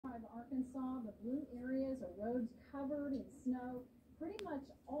Arkansas. The blue areas are roads covered in snow. Pretty much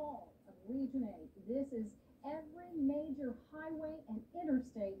all of Region 8. This is every major highway and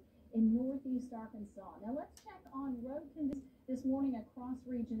interstate in northeast Arkansas. Now let's check on road conditions this morning across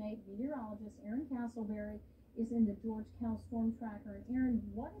Region 8. Meteorologist Aaron Castleberry is in the George Kell Storm Tracker. And Aaron,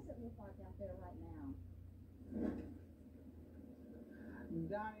 what does it look like out there right now?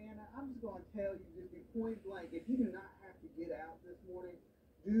 Diana, I'm just going to tell you, just be point blank, if you do not have to get out this morning,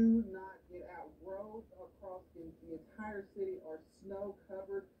 do not get out. Roads across the entire city are snow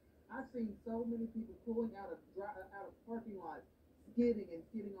covered. I've seen so many people pulling out of parking lots, skidding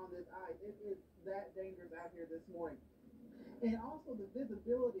on this ice. It is that dangerous out here this morning. And also the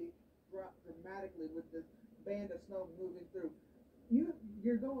visibility dropped dramatically with this band of snow moving through.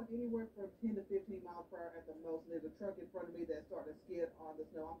 You're going anywhere from 10 to 15 miles per hour at the most. There's a truck in front of me that's starting to skid on the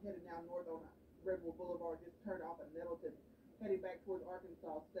snow. I'm headed now north on Redwood Boulevard, just turned off at Nettleton, heading back towards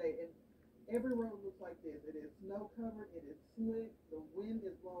Arkansas State. And every road looks like this. It is snow covered. It is slick. The wind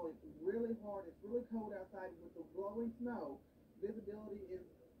is blowing really hard. It's really cold outside with the blowing snow. Visibility is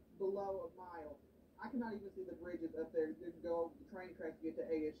below a mile. I cannot even see the bridges up there to go the train tracks to get to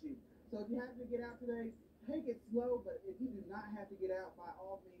ASU. So if you have to get out today, take it slow, but if you do not have to get out, by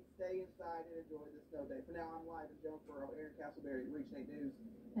all means, stay inside and enjoy this snow day. For now, I'm live in Jonesboro. Aaron Castleberry, Region 8 News.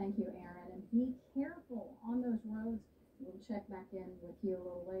 Thank you, Aaron. And be careful on those roads. We'll check back in with you a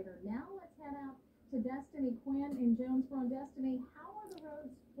little later. Now let's head out to Destiny Quinn in Jonesboro. Destiny, how are the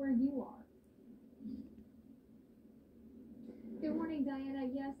roads where you are? Good morning, Diana.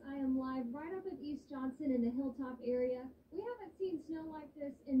 Yes, I am live right up at East Johnson in the Hilltop area. We haven't seen snow like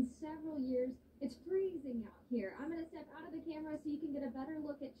this in several years. It's freezing out here. I'm going to step out of the camera so you can get a better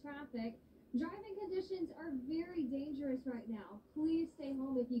look at traffic. Driving conditions are very dangerous right now. Please stay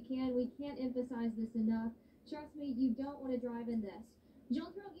home if you can. We can't emphasize this enough. Trust me, you don't want to drive in this.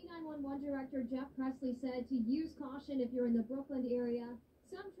 Jonesboro E911 Director Jeff Presley said to use caution if you're in the Brookland area.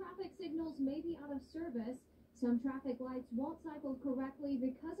 Some traffic signals may be out of service. Some traffic lights won't cycle correctly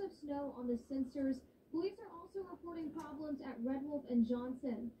because of snow on the sensors. Police are also reporting problems at Red Wolf and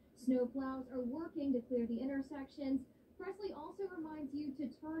Johnson. Snow plows are working to clear the intersections. Presley also reminds you to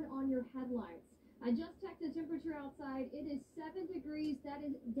turn on your headlights. I just checked the temperature outside. It is 7 degrees. That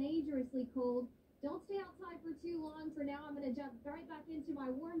is dangerously cold. Don't stay outside for too long. For now, I'm going to jump right back into my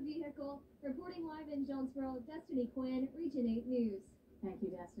warm vehicle. Reporting live in Jonesboro, Destiny Quinn, Region 8 News. Thank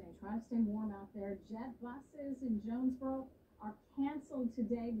you, Destiny. Try to stay warm out there. Jet buses in Jonesboro are canceled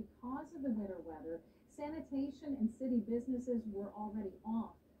today because of the winter weather. Sanitation and city businesses were already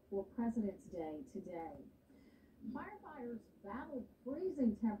off for President's Day today. Firefighters battled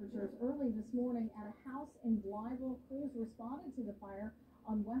freezing temperatures early this morning at a house in Blytheville. Crews responded to the fire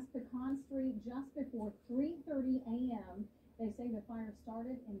on West Pecan Street just before 3:30 a.m. They say the fire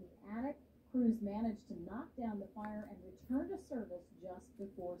started in the attic. Crews managed to knock down the fire and return to service just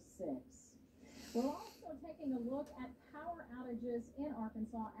before 6. We're also taking a look at power outages in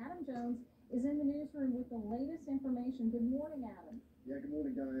Arkansas. Adam Jones is in the newsroom with the latest information. Good morning, Adam. Yeah, good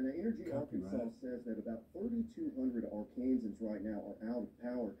morning, Diana. Energy Arkansas says that about 3,200 Arkansans right now are out of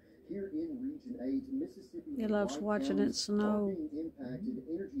power. Here in Region 8, Mississippi, he loves watching it snow. Being impacted.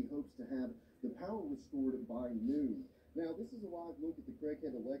 Energy hopes to have the power restored by noon. Now, this is a live look at the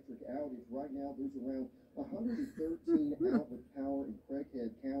Craighead Electric outage. Right now, there's around 113 out with power in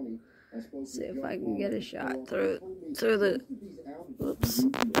Craighead County. See if I can get a shot through the. Oops,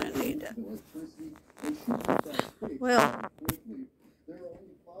 I need that. Well. There are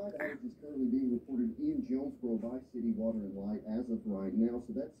only 5 outages currently being reported in Jonesboro by City Water and Light as of right now,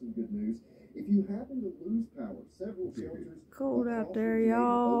 so that's some good news. If you happen to lose power, several shelters cold out there,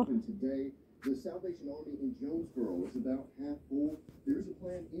 y'all. Open today. The Salvation Army in Jonesboro is about half full. There's a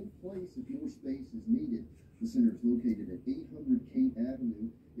plan in place if more space is needed. The center is located at 800 Kate Avenue.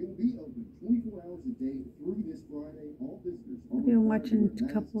 It will be open 24 hours a day through this Friday. All visitors are I've been watching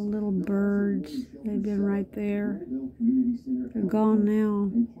a couple of little birds. They've been right there. They're gone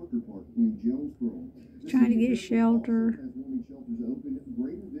now. Trying to get shelter.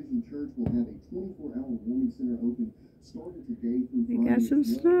 We got some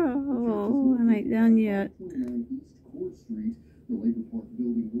snow. I ain't done yet.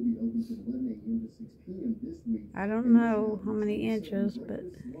 I don't know how many inches, but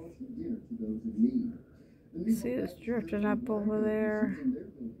see it's drifting up over there.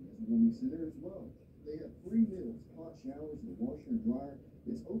 They have free meals, hot showers, and a washer and dryer.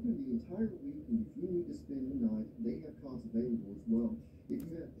 It's open the entire week, and if you need to spend the night, they have cots available as well. If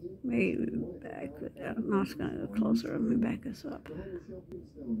you have maybe back it up. I'm not going to go closer. Let me back us up.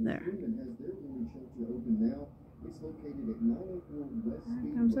 There. It's located at 904 West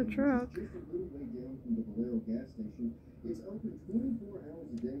Here comes the truck. just a little way down from the Valero gas station. It's open 24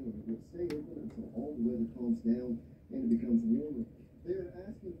 hours a day, and it will stay open until all the weather calms down and it becomes warmer.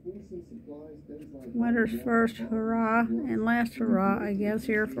 They're asking for some supplies, things like Winter's first hurrah and last hurrah, I guess,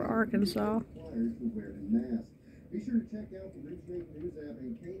 here for Arkansas. Be sure to check out the Region 8 News app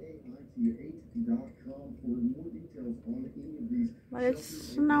and KAIT8.com for more details on any of these. But it's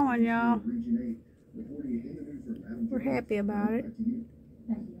snowing, y'all. Region 8 reporting in the newsroom. Adam We're Jones, happy about it. back to you.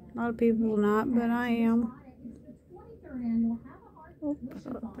 A lot of people not, but I am. Oh, I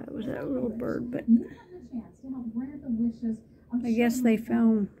thought that was that little bird, but I guess they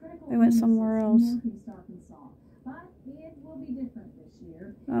found, they went somewhere else. I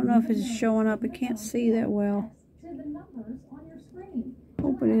don't know if it's showing up. I can't see that well.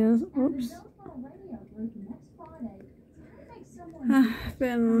 Hope it is. Oops.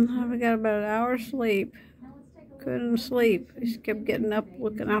 I've got about an hour's sleep. Couldn't sleep. Just kept getting up,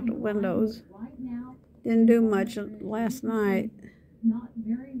 looking out the windows. Didn't do much last night.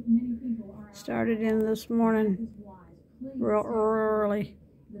 Started in this morning real early.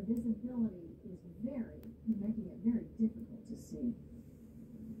 The visibility is making it very difficult to see.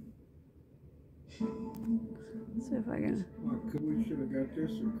 Let's see if I can. We should have got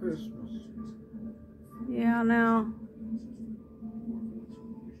this for Christmas. Yeah, now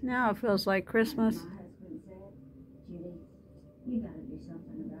it feels like Christmas. My husband said, Judy, you gotta do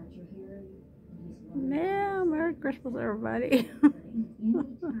something about your hearing. Yeah, Merry Christmas, everybody.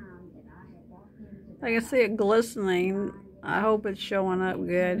 I can see it glistening. I hope it's showing up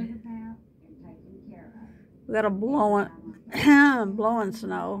good. We got a blowing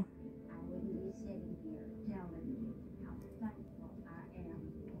snow.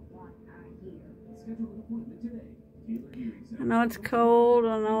 I know it's cold,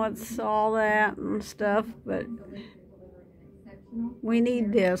 I know it's all that and stuff, but we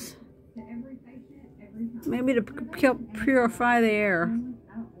need this. Maybe to purify the air.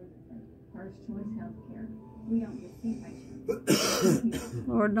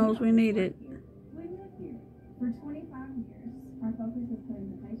 Lord knows we need it.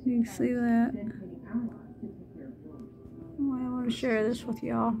 You can see that. Oh, I want to share this with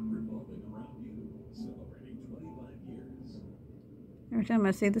y'all. Every time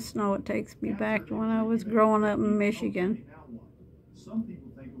I see the snow, it takes me back to when I was growing up in Michigan.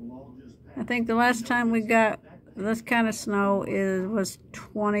 I think the last time we got this kind of snow was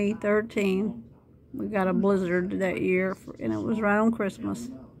 2013. We got a blizzard that year, and it was right on Christmas.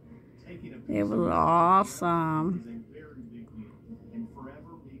 It was awesome.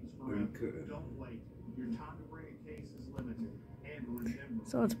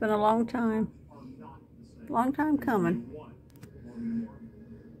 So it's been a long time coming.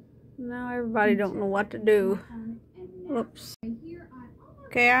 Now everybody don't know what to do. Whoops.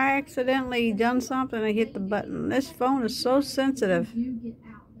 Okay, I accidentally done something. I hit the button. This phone is so sensitive. I'm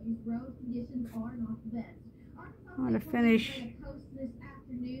going to finish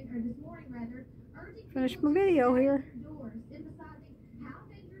my video here.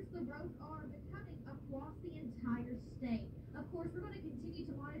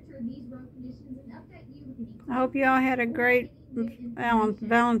 I hope y'all had a great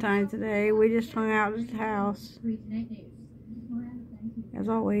Valentine's Day. We just hung out at the house. As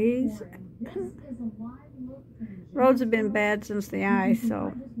always. Roads have been bad since the ice,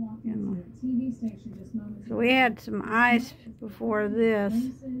 so, you know. So we had some ice before this,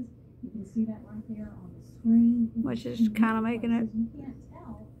 which is kind of making it.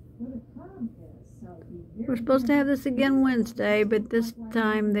 We're supposed to have this again Wednesday, but this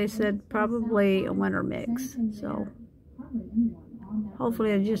time they said probably a winter mix. So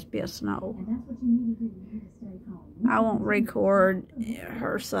hopefully it'll just be a snow. I won't record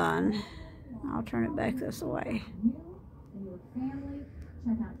her son. I'll turn it back this way.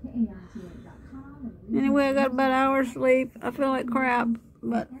 Anyway, I got about an hour's sleep. I feel like crap,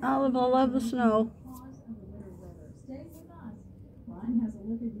 but I love the snow.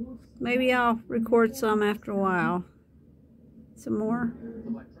 Maybe I'll record some after a while. Some more.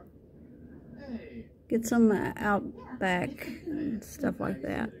 Get some out back and stuff like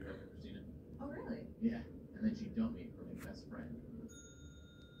that. Oh, really? Yeah. And then she dumped me for my best friend.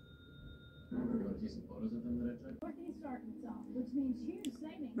 You want to see some photos of them that I took?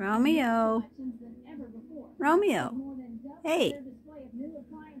 Romeo. Romeo. Hey.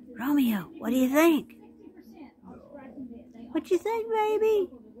 Romeo, what do you think? What you think, baby?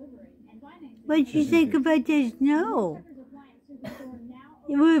 What you think about the snow?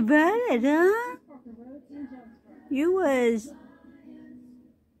 You were about it, huh? You was.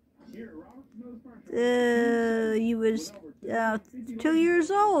 You was 2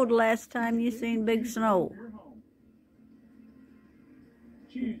 years old last time you seen big snow.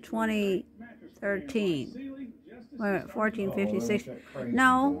 2013. Wait a minute, 14, 15, 16.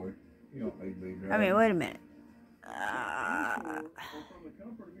 No. I mean, wait a minute.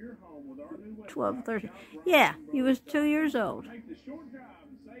 12, 13. Yeah, he was 2 years old.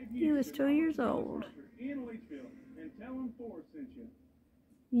 He was 2 years old.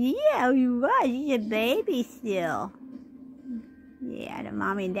 Yeah, you was. He's a baby still. Yeah, the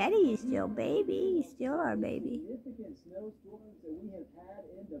mommy and daddy is still baby. You still are baby.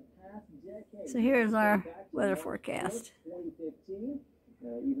 So here's our weather forecast.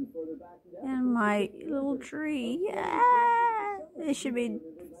 And my little tree. Yeah, it should be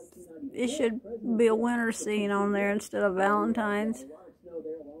a winter scene on there instead of Valentine's.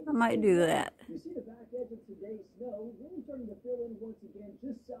 I might do that.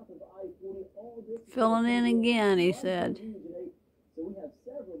 Filling in again, he said.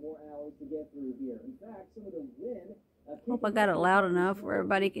 Hope I got it loud enough where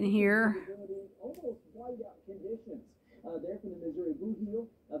everybody can hear. There from the Missouri Blue Heel,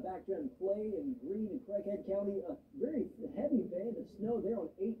 back down Clay and Greene and Craighead County, a very heavy band of snow there on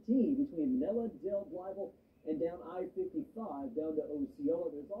 18 between Manila, Del, Blytheville, and down I-55 down to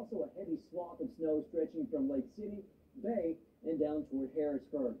Osceola. There's also a heavy swath of snow stretching from Lake City, Bay, and down toward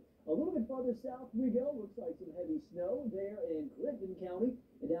Harrisburg. A little bit farther south we go. Looks like some heavy snow there in Clinton County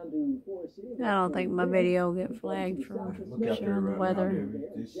and down to Forest City. I don't think my video will get flagged for showing the weather.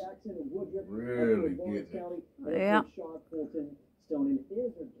 Jackson and Woodruff, Really Lawrence good. County, Yeah. Sharp, Fulton, Stone, and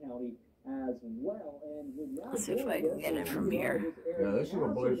Izard County as well. And we're now Let's see if I can get it from here. Yeah, this is a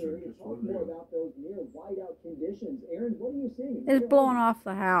blizzard. Just Talk what it more is. about those near whiteout conditions. Aaron, what are you seeing? It's blowing off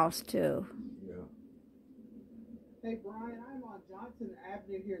the house too. Yeah. Hey Brian, I'm on Johnson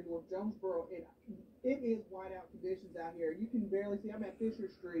Avenue here in North Jonesboro, and it is whiteout conditions out here. You can barely see. I'm at Fisher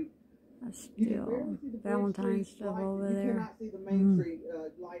Street. That's You can still barely see the Bridge Valentine's Street stuff light. over You there. cannot see the Main Street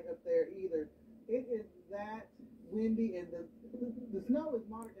light up there either. It is that windy, and the snow is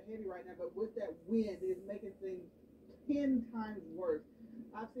moderate to heavy right now, but with that wind, it is making things 10 times worse.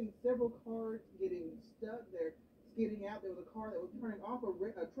 I've seen several cars getting stuck there, skidding out. There was a car that was turning off a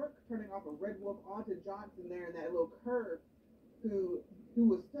truck turning off a Red Wolf onto Johnson there in that little curve, who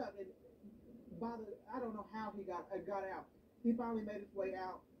was stuck, and I don't know how he got out. He finally made his way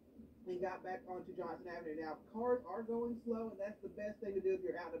out and got back onto Johnson Avenue. Now, cars are going slow, and that's the best thing to do if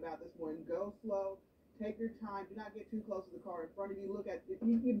you're out and about this morning. Go slow. Take your time. Do not get too close to the car in front of you. If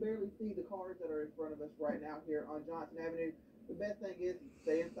you can barely see the cars that are in front of us right now here on Johnson Avenue, the best thing is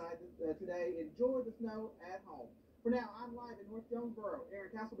stay inside today. Enjoy the snow at home. For now, I'm live in North Jonesboro. Aaron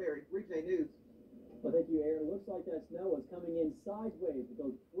Castleberry, Region 8 News. Well, thank you, Aaron. Looks like that snow is coming in sideways with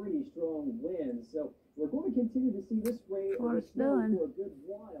those pretty strong winds. So we're going to continue to see this rain What or it's snow doing. for a good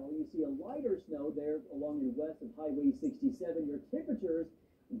while. You see a lighter snow there along the west of Highway 67. Your temperatures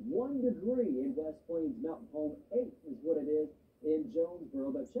 1 degree in West Plains, Mountain Home 8 is what it is in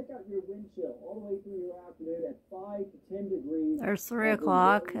Jonesboro. But check out your wind chill all the way through your afternoon at 5 to 10 degrees. There's 3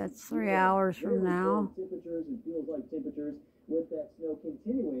 o'clock. That's 3 hours from now. Temperatures and feels like temperatures with that snow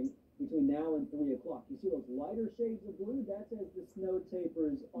continuing between now and 3 o'clock. You see those lighter shades of blue? That's as the snow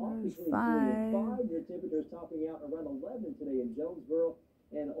tapers off There's between 3 and 5. 5. Your temperatures topping out around 11 today in Jonesboro.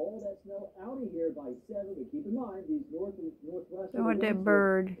 And all that snow out of here by 7. But keep in mind, these north and northwest. Look at that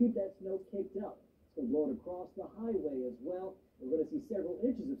bird. Keep that snow caked up. It's going to blow it across the highway as well. We're going to see several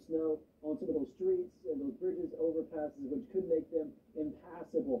inches of snow on some of those streets and those bridges, overpasses, which could make them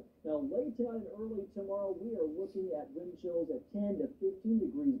impassable. Now, late tonight and early tomorrow, we are looking at wind chills at 10 to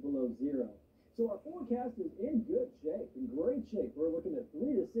 15 degrees below zero. So our forecast is in good shape, in great shape. We're looking at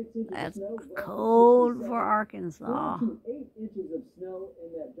 3 to 6 inches That's of snow. cold for Arkansas. 4 to 8 inches of snow in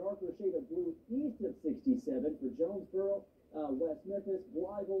that darker shade of blue east of 67 for Jonesboro, West Memphis,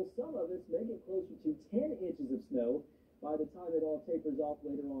 Blytheville. Some of us may get closer to 10 inches of snow by the time it all tapers off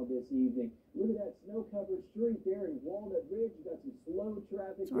later on this evening. Look at that snow-covered street there in Walnut Ridge. You've got some slow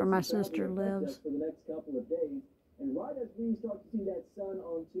traffic. That's where my sister lives. For the next couple of days. And right as we start to see that sun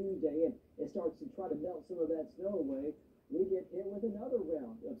on Tuesday and it starts to try to melt some of that snow away, we get hit with another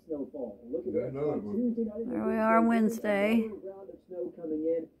round of snowfall. Look at that. Tuesday night. There we are Wednesday. Another round of snow coming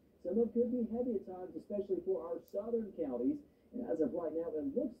in. Some of it could be heavy at times, especially for our southern counties. And as of right now,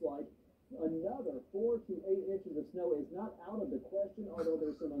 it looks like another 4 to 8 inches of snow is not out of the question, although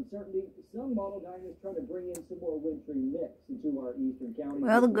there's some uncertainty. Some model guys is trying to bring in some more wintry mix into our eastern counties.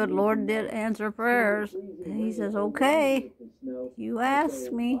 Well, the good Lord did answer prayers. He says, okay. snow. You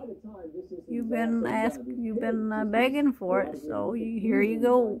asked me. By the time this system You've is been also done, you've these been systems begging for are it, going so to here you wind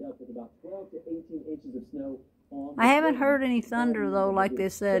go. up with about 12 to 18 inches of snow on I haven't the heard any thunder though, like they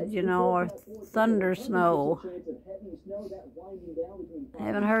said, you know, or thunder snow. chance of heavy snow, that winding down between I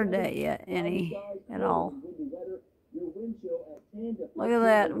haven't heard that yet, any at all. Look at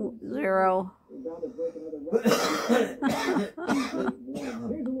that, 0.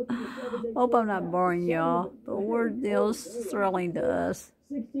 Hope I'm not boring y'all, but deal's thrilling to us.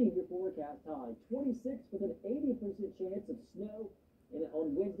 16 your forecast high, 26 with an 80% chance of snow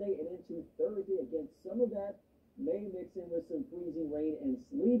on Wednesday and into Thursday. Again, some of that may mix in with some freezing rain and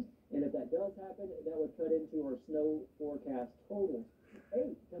sleet, and if that does happen, that would cut into our snow forecast totals.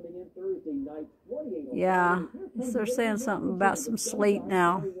 8 coming in Thursday night, 28 on Yeah, Friday. they're saying something about some sleet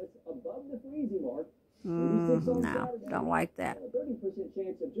now. Above the freezing mark. No, don't like that. 30%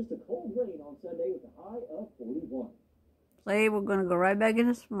 chance of just a cold rain on Sunday with a high of 41. See, we're going to go right back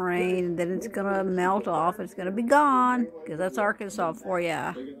into some rain, and then it's going to melt off. It's going to be gone, because that's Arkansas for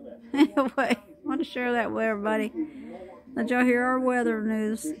ya. Anyway, I want to share that with everybody. Let y'all hear our weather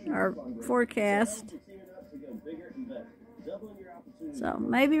news, our forecast. So,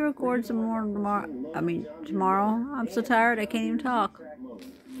 maybe record some more tomorrow. I'm so tired I can't even talk.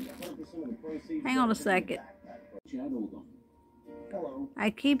 Hang on a second. I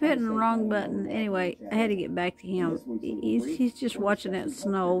keep hitting the wrong button. Anyway, I had to get back to him. He's just watching that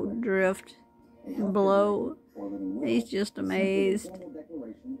snow drift and blow. He's just amazed.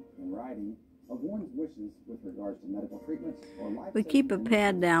 We keep a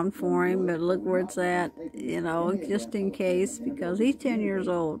pad down for him, but look where it's at, you know, just in case, because he's 10 years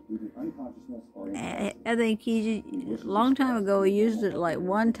old. I think a long time ago he used it like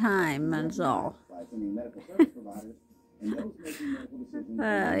one time, that's all.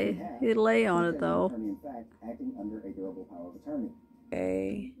 He'd lay on it though.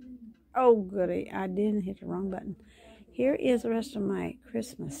 Okay. Oh goody, I didn't hit the wrong button. Here is the rest of my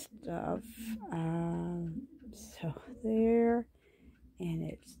Christmas stuff. So there, and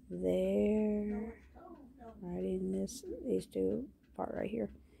it's there, right in these two part right here.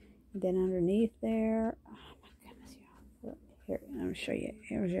 And then underneath there, oh my goodness, y'all. Here, let me show you.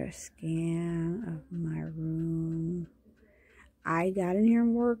 Here's a scan of my room. I got in here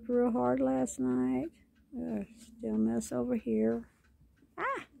and worked real hard last night. Still mess over here.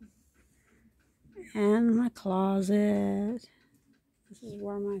 And my closet. This is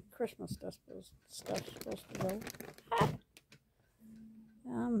where my Christmas stuff's supposed to go.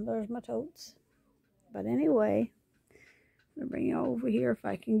 There's my totes. But anyway, I'm going to bring you over here. If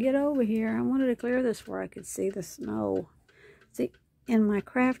I can get over here, I wanted to clear this where I could see the snow. See, in my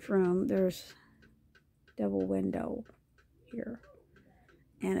craft room, there's double window here.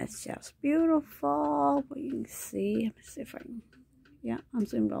 And it's just beautiful. But you can see, let me see if I can, yeah, I'm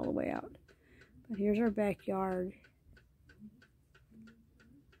zoomed all the way out. But here's our backyard.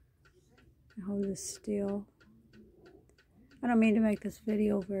 I hold this still. I don't mean to make this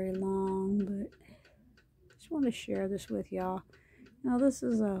video very long, but I just want to share this with y'all. Now, this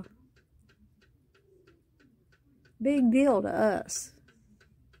is a big deal to us.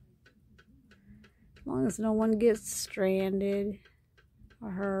 As long as no one gets stranded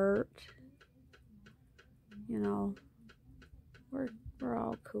or hurt, you know, we're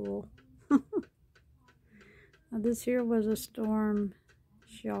all cool. Now, this here was a storm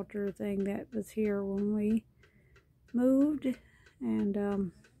shelter thing that was here when we moved,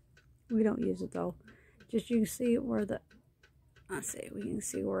 and we don't use it though. Just you can see where the we can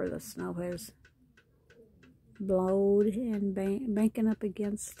see where the snow has blowed and banking up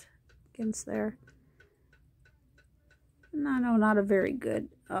against there. And I know not a very good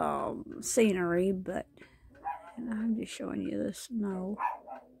scenery, but I'm just showing you the snow.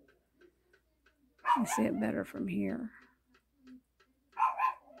 You see it better from here.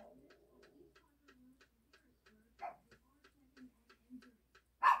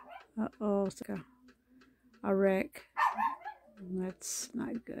 Uh-oh, it's like a wreck. That's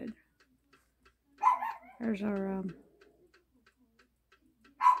not good. There's our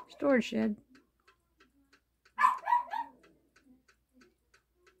storage shed.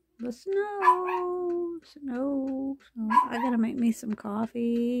 The snow. I gotta make me some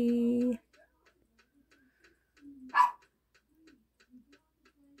coffee.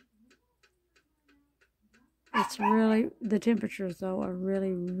 It's really, the temperatures though are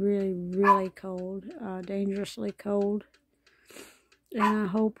really, really, really cold, dangerously cold. And I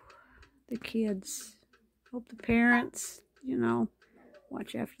hope the parents, you know,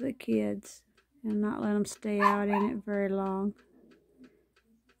 watch after the kids and not let them stay out in it very long.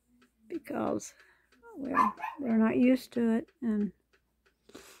 Because well, they're not used to it. And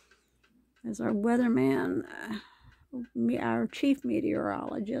as our weatherman, our chief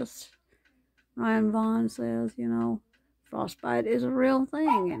meteorologist, Ryan Vaughn, says, you know, frostbite is a real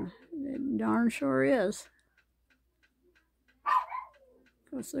thing, and it darn sure is.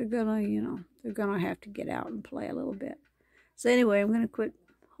 Because they're gonna, you know, they're gonna have to get out and play a little bit. So anyway, I'm gonna quit,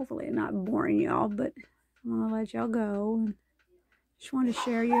 hopefully not boring y'all, but I'm gonna let y'all go. And just wanted to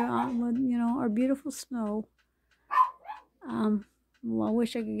share you with, you know, our beautiful snow. Well, I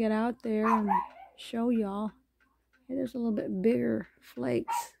wish I could get out there and show y'all. Hey, there's a little bit bigger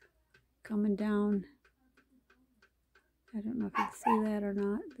flakes coming down. I don't know if you can see that or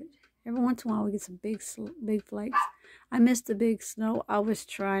not, but every once in a while we get some big flakes. I missed the big snow. I was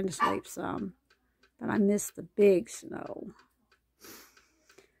trying to sleep some, but I missed the big snow.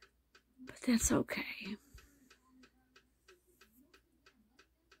 But that's okay.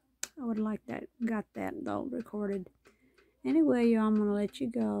 I would like that, got that though recorded. Anyway, y'all, I'm going to let you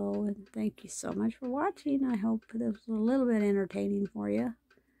go, and thank you so much for watching. I hope this was a little bit entertaining for you.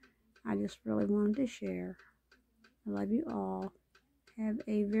 I just really wanted to share. I love you all. Have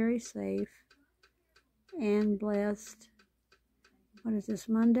a very safe and blessed, what is this,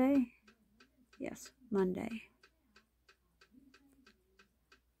 Monday? Yes, Monday.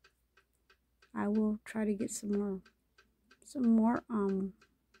 I will try to get some more,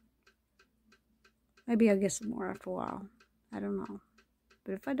 maybe I'll get some more after a while. I don't know.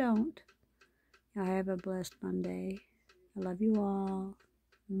 But if I don't, y'all have a blessed Monday. I love you all.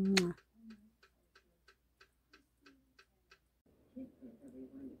 Mwah.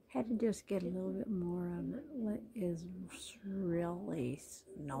 Had to just get a little bit more of it. What is really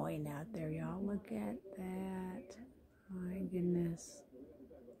snowing out there, y'all? Look at that. My goodness.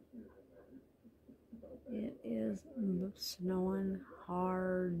 It is snowing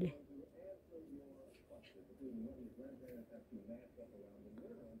hard.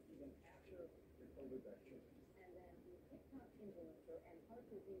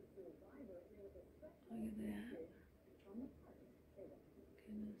 Look at that. Goodness.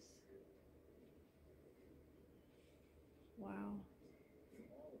 Wow.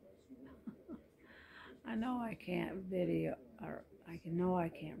 I know I can't video, or know I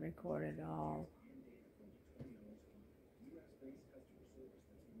can't record it all.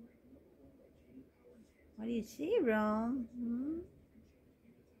 What do you see, Rome?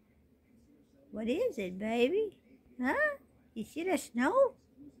 What is it, baby? Huh? You see the snow?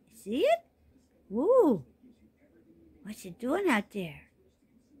 You see it? Woo! What's it doing out there?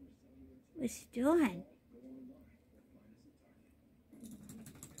 What's it doing?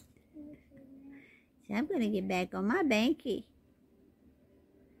 So I'm going to get back on my banky.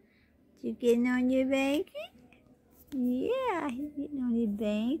 You getting on your banky? Yeah, he's getting on his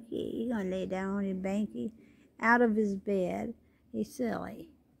banky. He's going to lay down on his banky out of his bed. He's silly.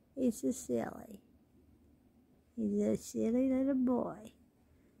 He's so silly. He's a silly little boy.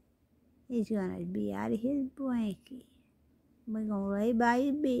 He's going to be out of his blankie. We're going to lay by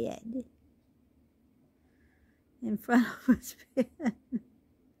his bed. In front of his bed.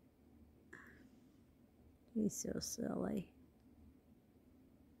 He's so silly.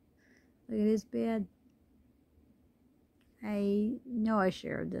 Look at his bed. I know I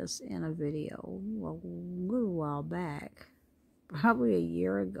shared this in a video a little while back. Probably a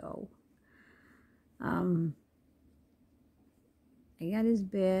year ago. I got his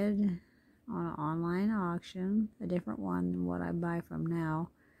bed on an online auction, a different one than what I buy from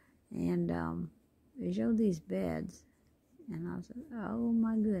now, and they showed these beds, and I said, oh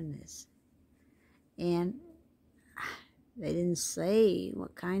my goodness. And they didn't say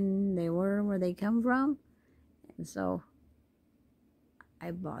what kind they were, where they come from, and so I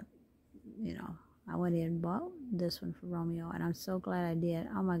bought, you know, I went in and bought this one for Romeo, and I'm so glad I did.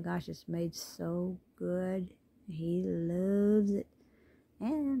 Oh my gosh, it's made so good. He loves it.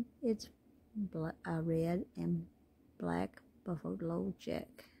 And it's a red and black buffalo check.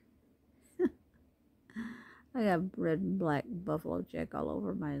 I got red and black buffalo check all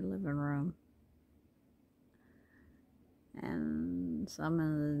over my living room. And some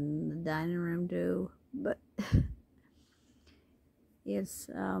in the dining room too. But it's,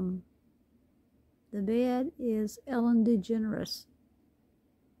 the bed is Ellen DeGeneres.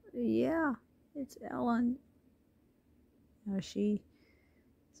 Yeah, it's Ellen. She's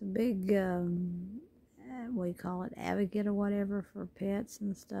a big, what do you call it, advocate or whatever for pets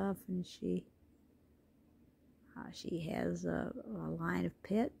and stuff. And she has a line of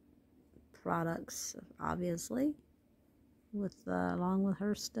pet products, obviously, with along with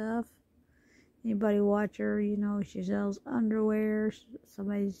her stuff. Anybody watch her, you know, she sells underwear.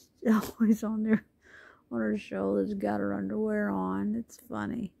 Somebody's always on there on her show that's got her underwear on. It's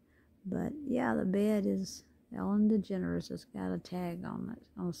funny. But yeah, the bed is Ellen DeGeneres. It's got a tag on it,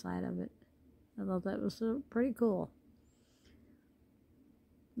 on the side of it. I thought that was pretty cool.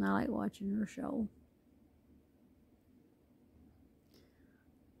 And I like watching her show.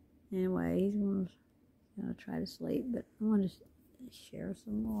 Anyway, he's gonna try to sleep, but I want to share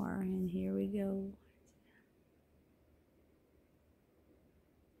some more, and here we go.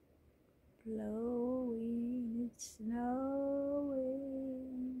 Blowing, it's snowing.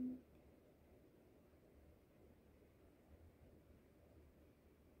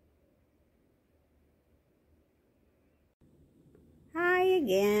 Hi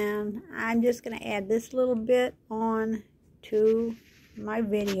again. I'm just going to add this little bit on to my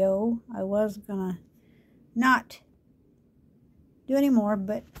video. I was going to not do any more,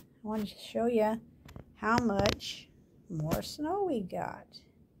 but I wanted to show you how much more snow we got.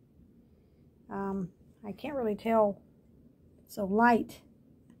 I can't really tell. It's so light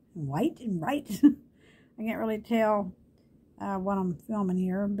and white and bright. I can't really tell what I'm filming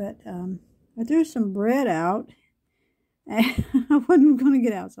here, but I threw some bread out. I wasn't going to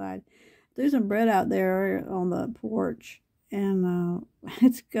get outside. Threw some bread out there on the porch, and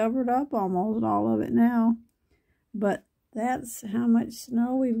it's covered up almost all of it now. But that's how much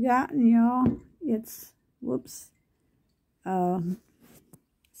snow we've gotten, y'all. It's, whoops.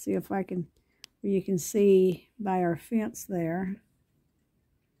 See if I can, you can see by our fence there.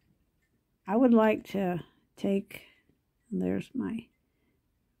 I would like to take, there's my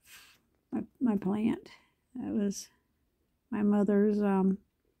plant. That was my mother's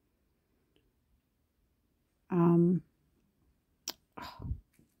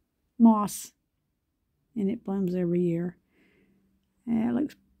moss, and it blooms every year. And it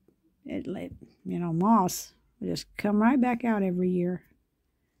looks, you know, moss will just come right back out every year.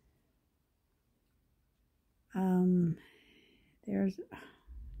 There's,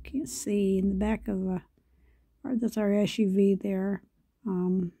 can't see in the back of a, or that's our SUV there.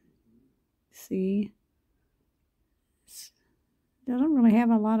 See, doesn't really have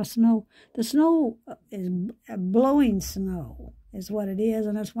a lot of snow. The snow is blowing snow is what it is,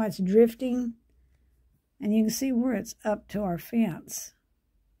 and that's why it's drifting. And you can see where it's up to our fence.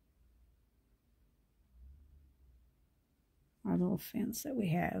 Our little fence that we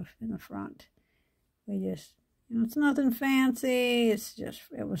have in the front. We just, you know, it's nothing fancy. It's just,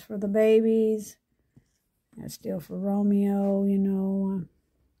 it was for the babies. It's still for Romeo, you know,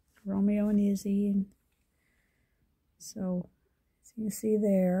 Romeo and Izzy. And so, as you can see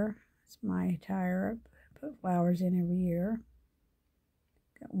there, it's my tire. I put flowers in every year.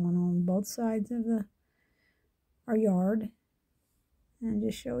 Got one on both sides of our yard. And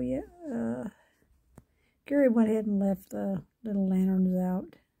just show you, Gary went ahead and left the little lanterns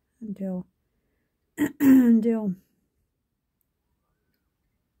out until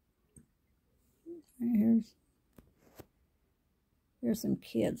here's some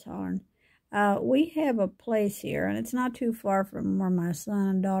kids hollering. We have a place here, and it's not too far from where my son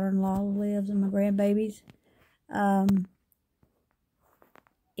and daughter-in-law lives and my grandbabies.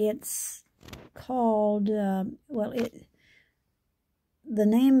 It's called, well, the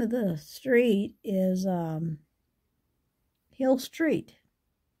name of the street is Hill Street.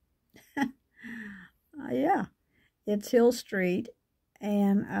 Yeah, it's Hill Street,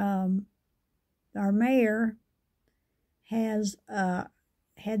 and our mayor has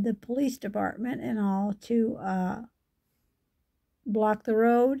had the police department and all to block the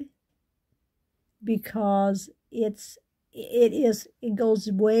road because it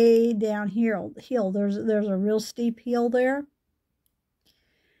goes way downhill. There's a real steep hill there,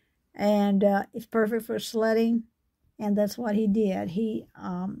 and it's perfect for sledding. And that's what he did. He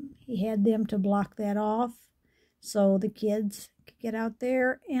had them to block that off so the kids could get out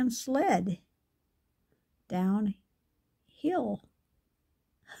there and sled downhill.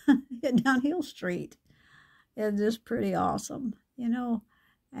 Down Hill Street. It's just pretty awesome, you know.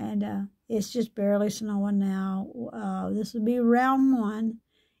 And it's just barely snowing now. This will be round 1,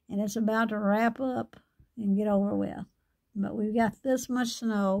 and it's about to wrap up and get over with. But we've got this much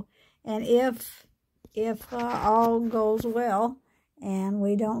snow, and if all goes well and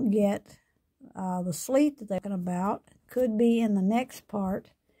we don't get the sleet that they're talking about, could be in the next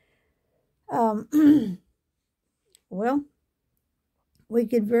part. Well, we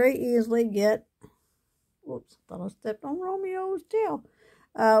could very easily get, whoops, I thought I stepped on Romeo's tail.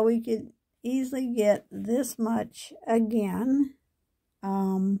 We could easily get this much again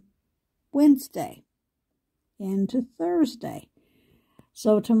Wednesday into Thursday.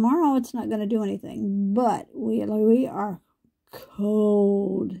 So tomorrow it's not going to do anything, but we are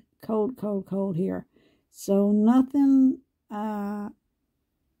cold here. So nothing, unless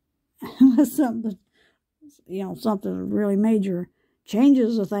something, something really major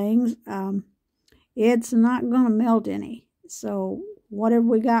changes the things, it's not going to melt any. So whatever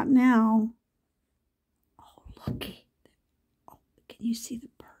we got now, oh, looky. Oh, can you see the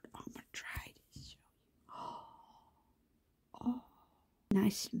bird? Oh, I'm going to try to show you. Oh,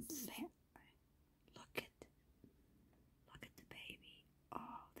 nice and fat. Look at the baby.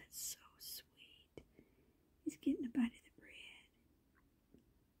 Oh, that's so sweet. He's getting a bite of the bread.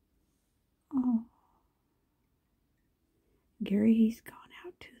 Oh. Gary, he's gone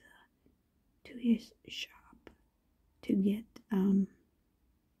out to his shop to get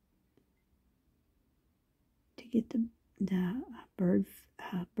the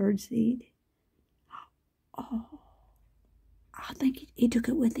bird seed. Oh, I think he took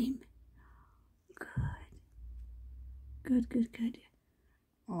it with him. Good.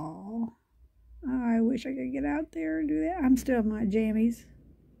 Oh, I wish I could get out there and do that. I'm still in my jammies.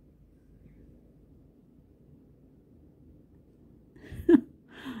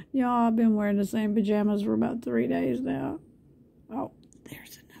 Y'all, I've been wearing the same pajamas for about 3 days now. Oh,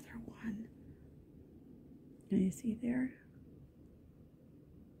 there's another one. Can you see there?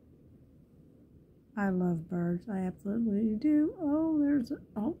 I love birds. I absolutely do.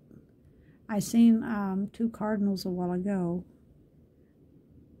 Oh, I seen 2 cardinals a while ago.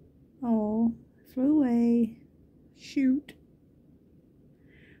 Oh, flew away. Shoot.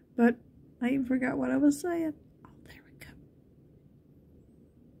 But I even forgot what I was saying.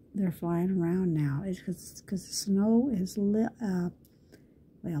 They're flying around now. It's because the snow is lit up.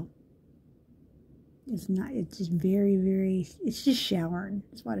 Well, it's not. It's just very. It's just showering.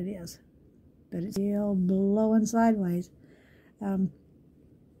 That's what it is. But it's still blowing sideways.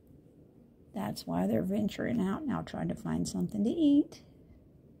 That's why they're venturing out now, trying to find something to eat.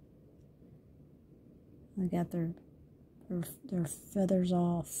 They got their feathers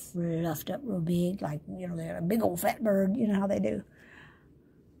all fluffed up real big, like they're a big old fat bird. You know how they do.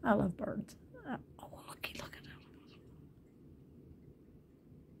 I love birds. Oh, look at them.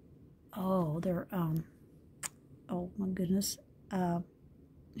 Oh, they're, oh my goodness. My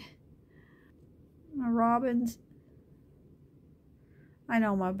robins. I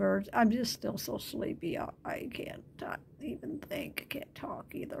know my birds. I'm just still so sleepy. I can't even think. I can't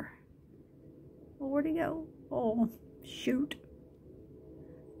talk either. Well, where'd he go? Oh, shoot.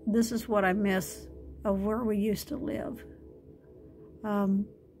 This is what I miss of where we used to live.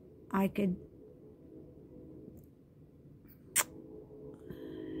 I could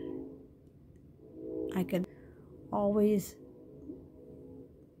always,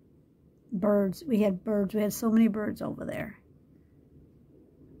 birds, we had so many birds over there.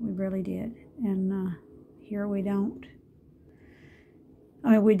 We really did. And here we don't.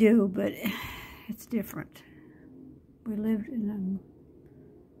 I mean, we do, but it's different. We lived in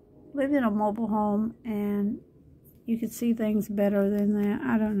a mobile home, and you could see things better than that.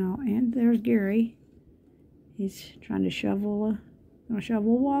 I don't know. And there's Gary. He's trying to shovel a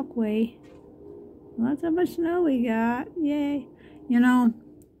walkway. Well, that's how much snow we got. Yay.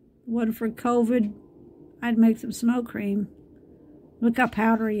 Wasn't for COVID, I'd make some snow cream. Look how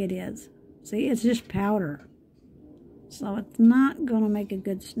powdery it is. See, it's just powder. So it's not going to make a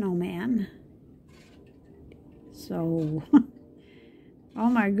good snowman. So... Oh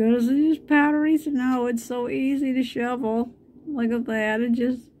my goodness, it's just powdery snow. It's so easy to shovel. Look at that. It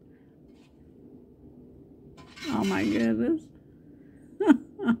just... Oh my goodness.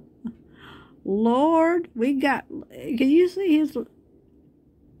 Lord, we got... Can you see his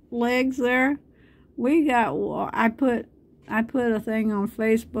legs there? We got... I put a thing on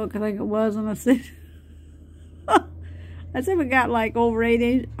Facebook, I think it was, and I said... I said we got like over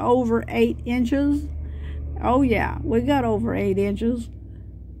 8 inches. Oh yeah, we got over 8 inches.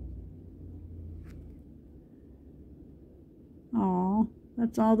 Oh,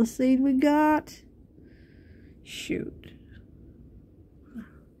 that's all the seed we got. Shoot.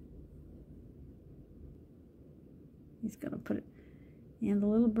 He's gonna put it in the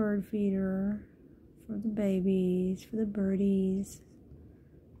little bird feeder for the babies, for the birdies.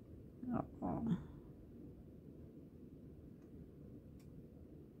 Uh-oh.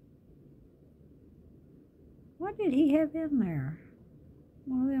 What did he have in there?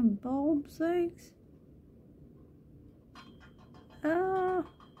 One of them bulb things? Don't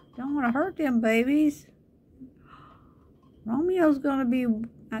want to hurt them babies. Romeo's going to be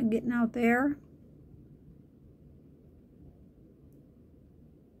getting out there.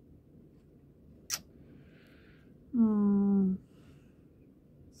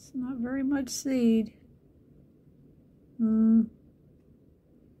 It's not very much seed.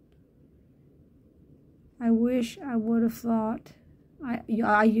 I wish I would have thought.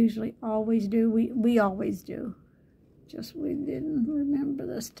 I usually always do. We always do. Just we didn't remember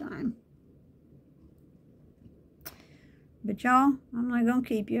this time. But y'all, I'm not going to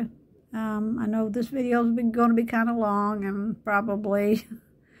keep you. I know this video is going to be kind of long and probably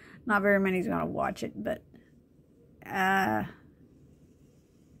not very many's going to watch it, but I'm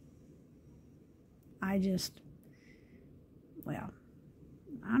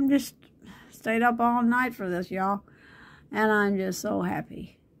just stayed up all night for this, y'all. And I'm just so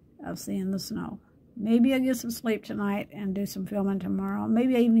happy of seeing the snow. Maybe I'll get some sleep tonight and do some filming tomorrow.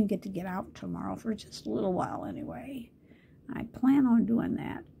 Maybe I even get to get out tomorrow for just a little while anyway. I plan on doing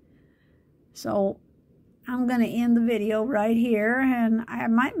that. So I'm going to end the video right here. And I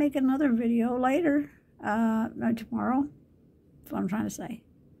might make another video later, tomorrow. That's what I'm trying to say.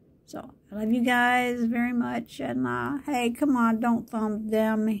 So I love you guys very much. And hey, come on, don't thumbs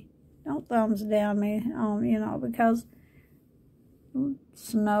down me. Don't thumbs down me, you know, because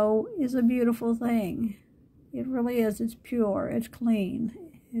snow is a beautiful thing. It really is. It's pure. It's clean.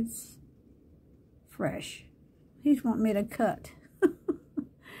 It's fresh. He's wanting me to cut.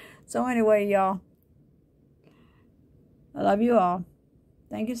 So anyway, y'all, I love you all.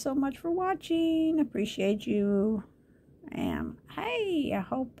 Thank you so much for watching. Appreciate you. And hey, I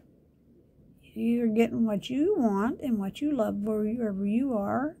hope you're getting what you want and what you love wherever you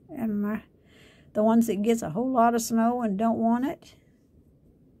are. And the ones that gets a whole lot of snow and don't want it,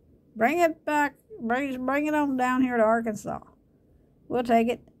 bring it back. Bring it on down here to Arkansas. We'll take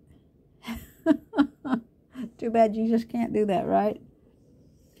it. Too bad you just can't do that, right?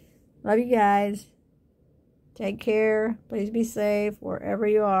 Love you guys. Take care. Please be safe wherever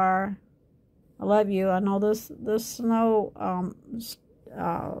you are. I love you. I know this snow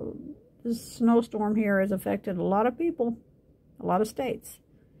this snowstorm here has affected a lot of people, a lot of states.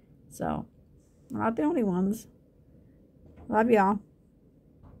 So we're not the only ones. Love y'all.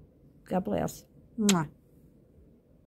 God bless. Mwah.